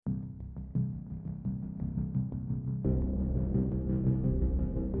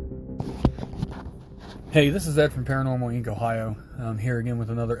Hey, this is Ed from Paranormal Inc. Ohio. I'm here again with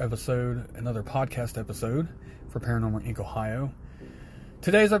another podcast episode for Paranormal Inc. Ohio.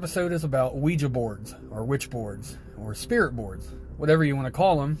 Today's episode is about Ouija boards, or witch boards, or spirit boards, whatever you want to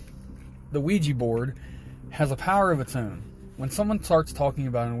call them. The Ouija board has a power of its own. When someone starts talking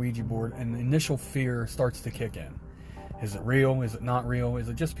about a Ouija board, an initial fear starts to kick in. Is it real? Is it not real? Is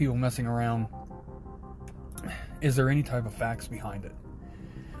it just people messing around? Is there any type of facts behind it?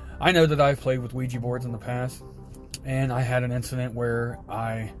 I know that I've played with Ouija boards in the past, and I had an incident where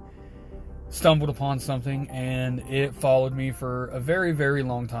I stumbled upon something, and it followed me for a very, very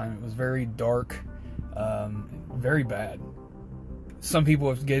long time. It was very dark, very bad. Some people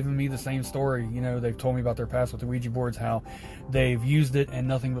have given me the same story. You know, they've told me about their past with the Ouija boards, how they've used it and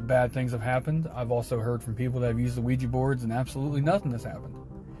nothing but bad things have happened. I've also heard from people that have used the Ouija boards and absolutely nothing has happened.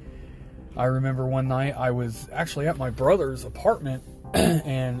 I remember one night I was actually at my brother's apartment,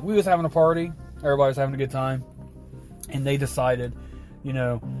 and we was having a party. Everybody was having a good time, and they decided,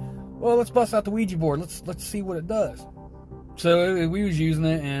 well, let's bust out the Ouija board. Let's see what it does. So we was using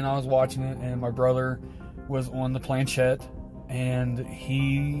it, and I was watching it, and my brother was on the planchette, and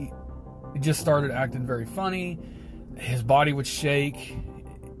he just started acting very funny. His body would shake.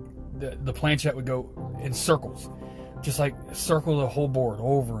 The planchette would go in circles, just like circle the whole board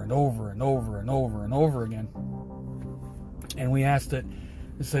over and over and over and over and over again. And we asked it,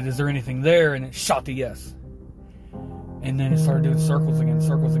 it said, is there anything there? And it shot to yes. And then it started doing circles again,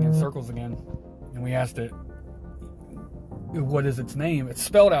 circles again, circles again. And we asked it, what is its name? It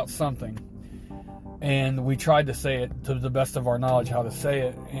spelled out something. And we tried to say it to the best of our knowledge how to say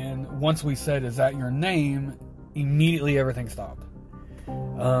it. And once we said, is that your name? Immediately everything stopped.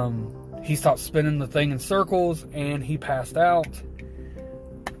 He stopped spinning the thing in circles, and he passed out.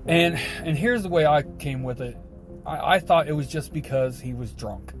 And here's the way I came with it. I thought it was just because he was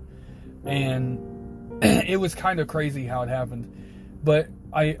drunk. And it was kind of crazy how it happened. But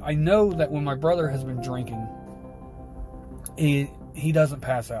I know that when my brother has been drinking, he doesn't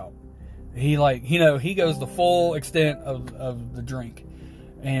pass out. He he goes the full extent of the drink.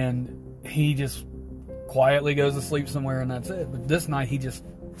 And he just quietly goes to sleep somewhere, and that's it. But this night he just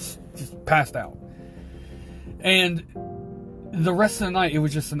passed out. And the rest of the night, it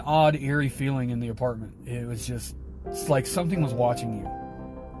was just an odd, eerie feeling in the apartment. It was just, it's like something was watching you.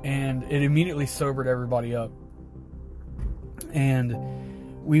 And it immediately sobered everybody up.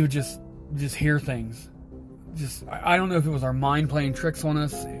 And we would just hear things. I don't know if it was our mind playing tricks on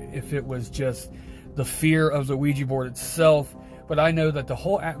us, if it was just the fear of the Ouija board itself. But I know that the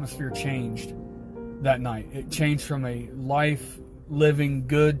whole atmosphere changed that night. It changed from a living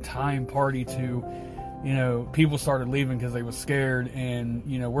good time party to, people started leaving because they were scared, and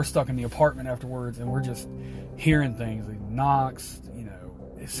we're stuck in the apartment afterwards, and we're just hearing things, like knocks.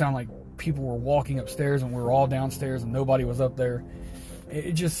 It sounded like people were walking upstairs, and we were all downstairs, and nobody was up there.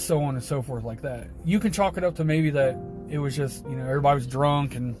 It just so on and so forth like that. You can chalk it up to maybe that it was just everybody was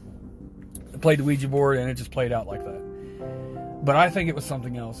drunk and played the Ouija board, and it just played out like that. But I think it was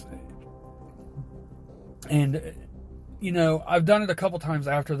something else. And I've done it a couple times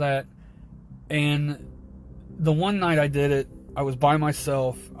after that, and the one night I did it, I was by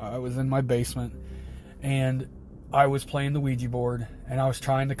myself. I was in my basement, and I was playing the Ouija board, and I was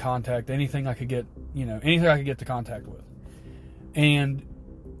trying to contact anything I could get, anything I could get to contact with. And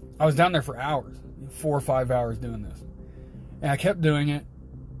I was down there for hours, 4 or 5 hours doing this. And I kept doing it,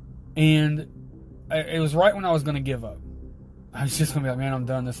 and it was right when I was going to give up. I was just going to be like, man, I'm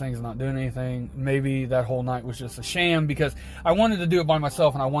done. This thing's not doing anything. Maybe that whole night was just a sham, because I wanted to do it by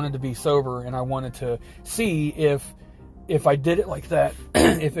myself, and I wanted to be sober, and I wanted to see if I did it like that,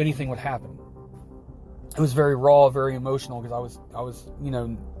 if anything would happen. It was very raw, very emotional, because I was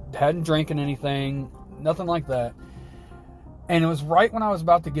hadn't drinking anything, nothing like that. And it was right when I was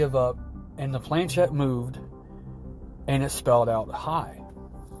about to give up, and the planchette moved, and it spelled out hi.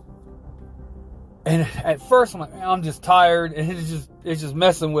 And at first, I'm like, man, I'm just tired, and it's just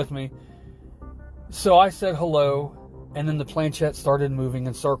messing with me. So I said hello, and then the planchette started moving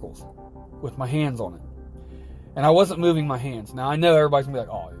in circles with my hands on it. And I wasn't moving my hands. Now, I know everybody's going to be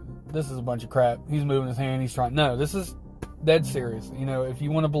like, oh, this is a bunch of crap. He's moving his hand, he's trying. No, this is dead serious. If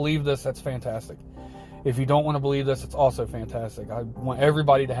you want to believe this, that's fantastic. If you don't want to believe this, it's also fantastic. I want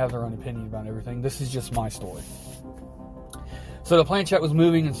everybody to have their own opinion about everything. This is just my story. So the planchette was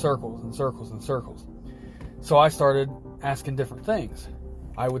moving in circles and circles and circles. So I started asking different things.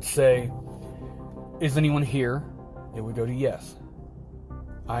 I would say, is anyone here? It would go to yes.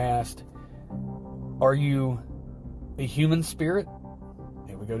 I asked, are you a human spirit?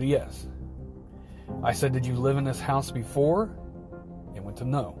 It would go to yes. I said, did you live in this house before? It went to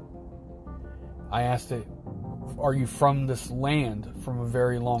no. I asked it, are you from this land from a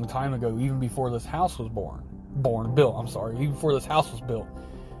very long time ago, even before this house was even before this house was built?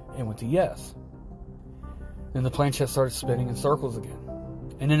 It went to yes. Then the planchette started spinning in circles again.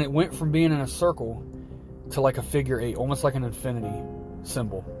 And then it went from being in a circle to like a figure 8, almost like an infinity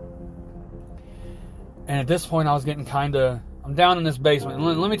symbol. And at this point, I was getting I'm down in this basement.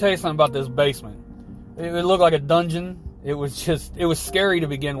 And let me tell you something about this basement. It looked like a dungeon. It was scary to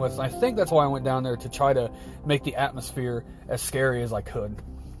begin with. And I think that's why I went down there, to try to make the atmosphere as scary as I could.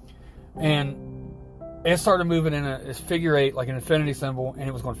 And it started moving in a figure 8, like an infinity symbol, and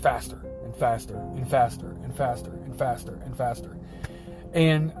it was going faster and faster and faster and faster and faster and faster.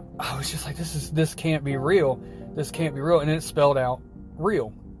 And I was just like, this can't be real. This can't be real. And it spelled out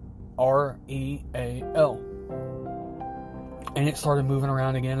real. R-E-A-L. And it started moving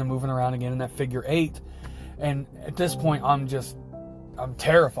around again and moving around again in that figure 8. And at this point, I'm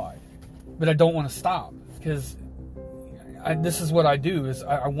terrified. But I don't want to stop, because this is what I do, is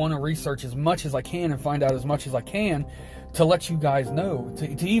I want to research as much as I can and find out as much as I can to let you guys know,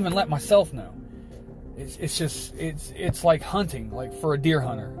 to even let myself know. It's like hunting, like for a deer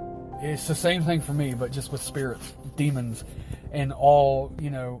hunter. It's the same thing for me, but just with spirits, demons, and all,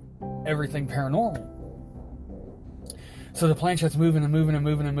 everything paranormal. So the planchette's moving and moving and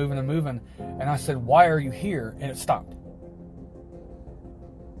moving and moving and moving. And I said, why are you here? And it stopped.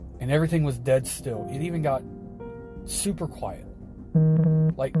 And everything was dead still. It even got super quiet.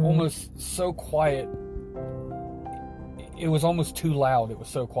 Like almost so quiet. It was almost too loud. It was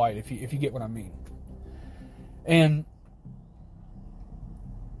so quiet, if you get what I mean. And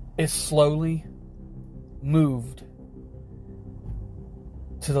it slowly moved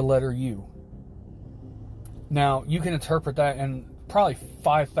to the letter U. Now, you can interpret that in probably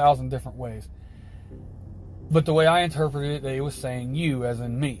 5,000 different ways. But the way I interpreted it was saying you, as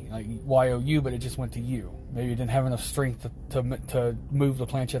in me, like Y-O-U, but it just went to you. Maybe it didn't have enough strength to move the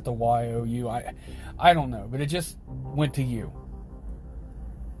planchette to Y-O-U. I don't know, but it just went to you.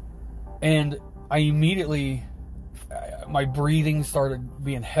 And I immediately, my breathing started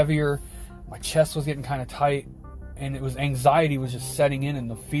being heavier. My chest was getting kind of tight, and anxiety was just setting in, and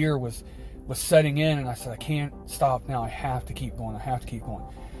the fear was setting in. And I said, I can't stop now. I have to keep going.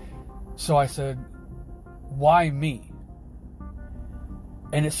 So I said, why me?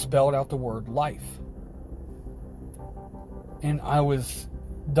 And it spelled out the word life. And I was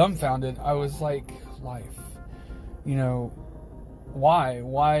dumbfounded. I was like, life? Why?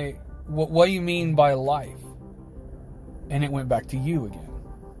 What do you mean by life? And it went back to you again.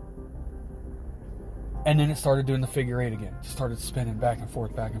 And then it started doing the figure 8 again. It started spinning back and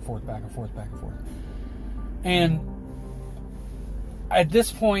forth, back and forth, back and forth, back and forth. And at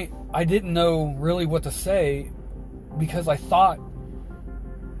this point, I didn't know really what to say, because I thought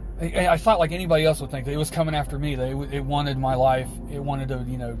like anybody else would think, that it was coming after me. That it wanted my life. It wanted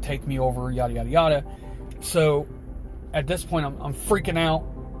to, take me over, yada, yada, yada. So at this point, I'm freaking out,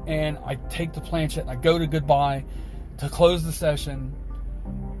 and I take the planchette and I go to goodbye to close the session.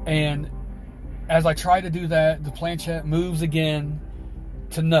 And as I try to do that, the planchette moves again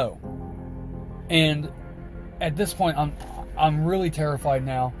to no. And at this point, I'm really terrified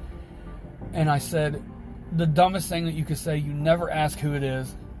now. And I said, the dumbest thing that you could say, you never ask who it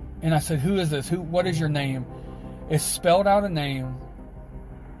is. And I said, who is this? What is your name? It spelled out a name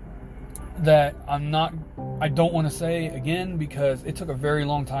that I don't want to say again, because it took a very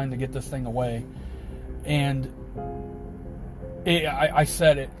long time to get this thing away. And I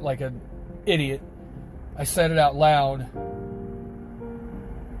said it like an idiot. I said it out loud.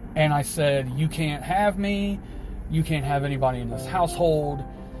 And I said, you can't have me. You can't have anybody in this household.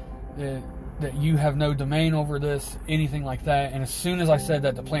 That you have no domain over this, anything like that. And as soon as I said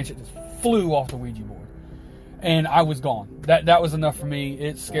that, the planchette just flew off the Ouija board. And I was gone. That was enough for me.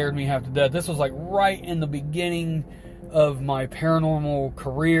 It scared me half to death. This was like right in the beginning of my paranormal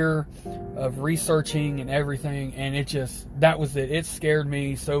career, of researching and everything. And that was it. It scared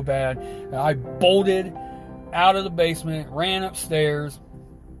me so bad that I bolted out of the basement, ran upstairs,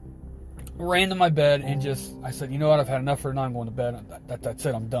 ran to my bed, and I said, you know what, I've had enough for tonight. I'm going to bed. That's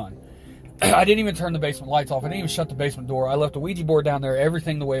it. I'm done. I didn't even turn the basement lights off. I didn't even shut the basement door. I left the Ouija board down there,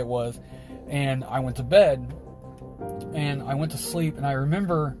 everything the way it was. And I went to bed, and I went to sleep. And I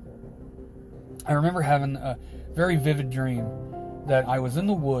remember having a very vivid dream that I was in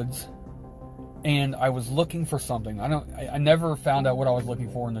the woods, and I was looking for something. I never found out what I was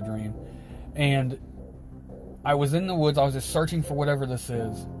looking for in the dream. And I was in the woods. I was just searching for whatever this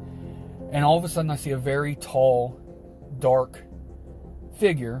is. And all of a sudden, I see a very tall, dark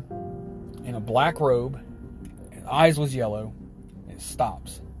figure in a black robe, and eyes was yellow, and it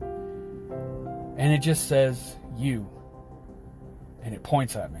stops. And it just says, you. And it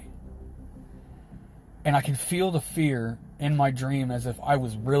points at me. And I can feel the fear in my dream as if I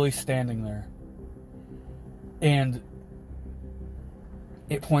was really standing there. And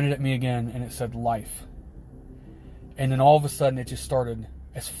it pointed at me again and it said life. And then all of a sudden it just started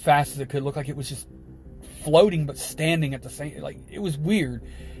as fast as it could. Look like it was just floating but standing at the same, like it was weird.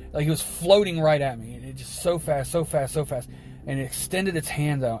 Like it was floating right at me. And it just so fast. And it extended its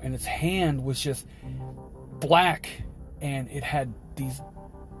hand out, and its hand was just black, and it had these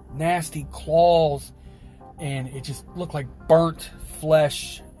nasty claws, and it just looked like burnt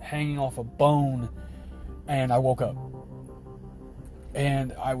flesh hanging off a bone. And I woke up,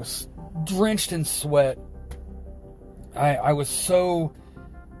 and I was drenched in sweat. I was so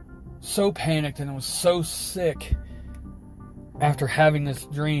panicked, and I was so sick after having this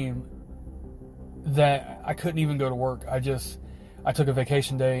dream that I couldn't even go to work. I took a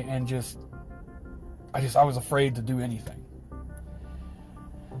vacation day and I was afraid to do anything.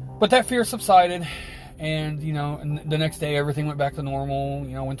 But that fear subsided, and the next day everything went back to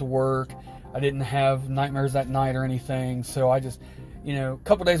normal. I went to work. I didn't have nightmares that night or anything. So I just, a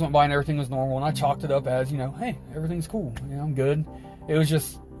couple days went by and everything was normal, and I chalked it up as, hey, everything's cool. I'm good. It was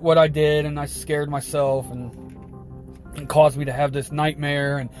just what I did, and I scared myself, and it caused me to have this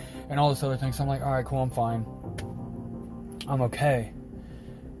nightmare and all this other thing. So I'm like, all right, cool, I'm fine. I'm okay.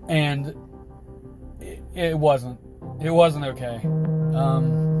 And it wasn't okay.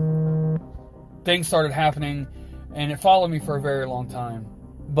 Things started happening, and it followed me for a very long time.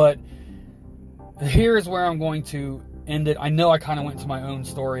 But here is where I'm going to end it. I know I kind of went into my own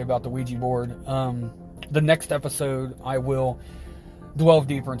story about the Ouija board. The next episode, I will delve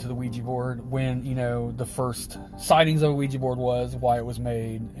deeper into the Ouija board, when the first sightings of a Ouija board was, why it was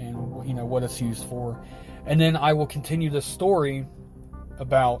made, and what it's used for. And then I will continue this story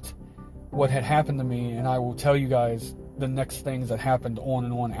about what had happened to me, and I will tell you guys the next things that happened on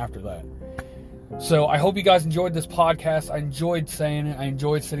and on after that. So I hope you guys enjoyed this podcast. I enjoyed saying it. I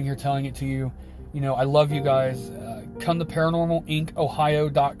enjoyed sitting here telling it to you. I love you guys. Come to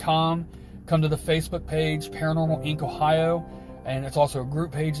ParanormalIncOhio.com. Come to the Facebook page, Paranormal Inc. Ohio. And it's also a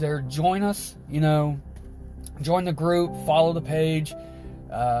group page there. Join us, join the group, follow the page.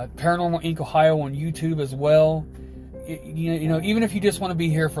 Paranormal Inc. Ohio on YouTube as well. Even if you just want to be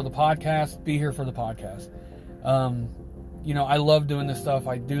here for the podcast, be here for the podcast. I love doing this stuff.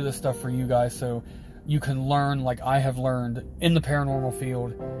 I do this stuff for you guys so you can learn like I have learned in the paranormal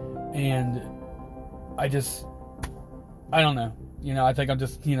field. And I don't know. I think I'm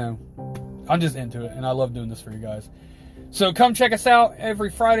just into it, and I love doing this for you guys. So come check us out every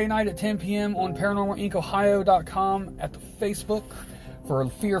Friday night at 10 p.m. on ParanormalIncOhio.com, at the Facebook for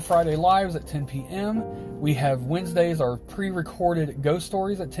Fear Friday Lives at 10 p.m. We have Wednesdays, our pre-recorded ghost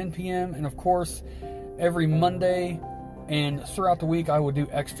stories at 10 p.m. And of course, every Monday and throughout the week, I will do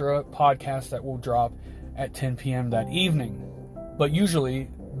extra podcasts that will drop at 10 p.m. that evening. But usually,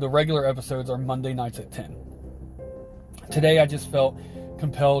 the regular episodes are Monday nights at 10. Today, I just felt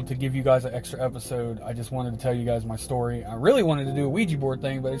compelled to give you guys an extra episode. I just wanted to tell you guys my story. I really wanted to do a Ouija board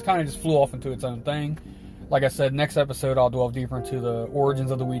thing, but it kind of just flew off into its own thing. Like I said, next episode I'll delve deeper into the origins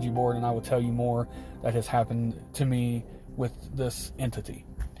of the Ouija board, and I will tell you more that has happened to me with this entity.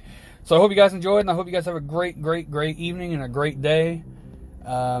 So I hope you guys enjoyed, and I hope you guys have a great evening and a great day.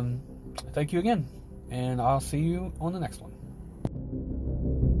 Thank you again, and I'll see you on the next one.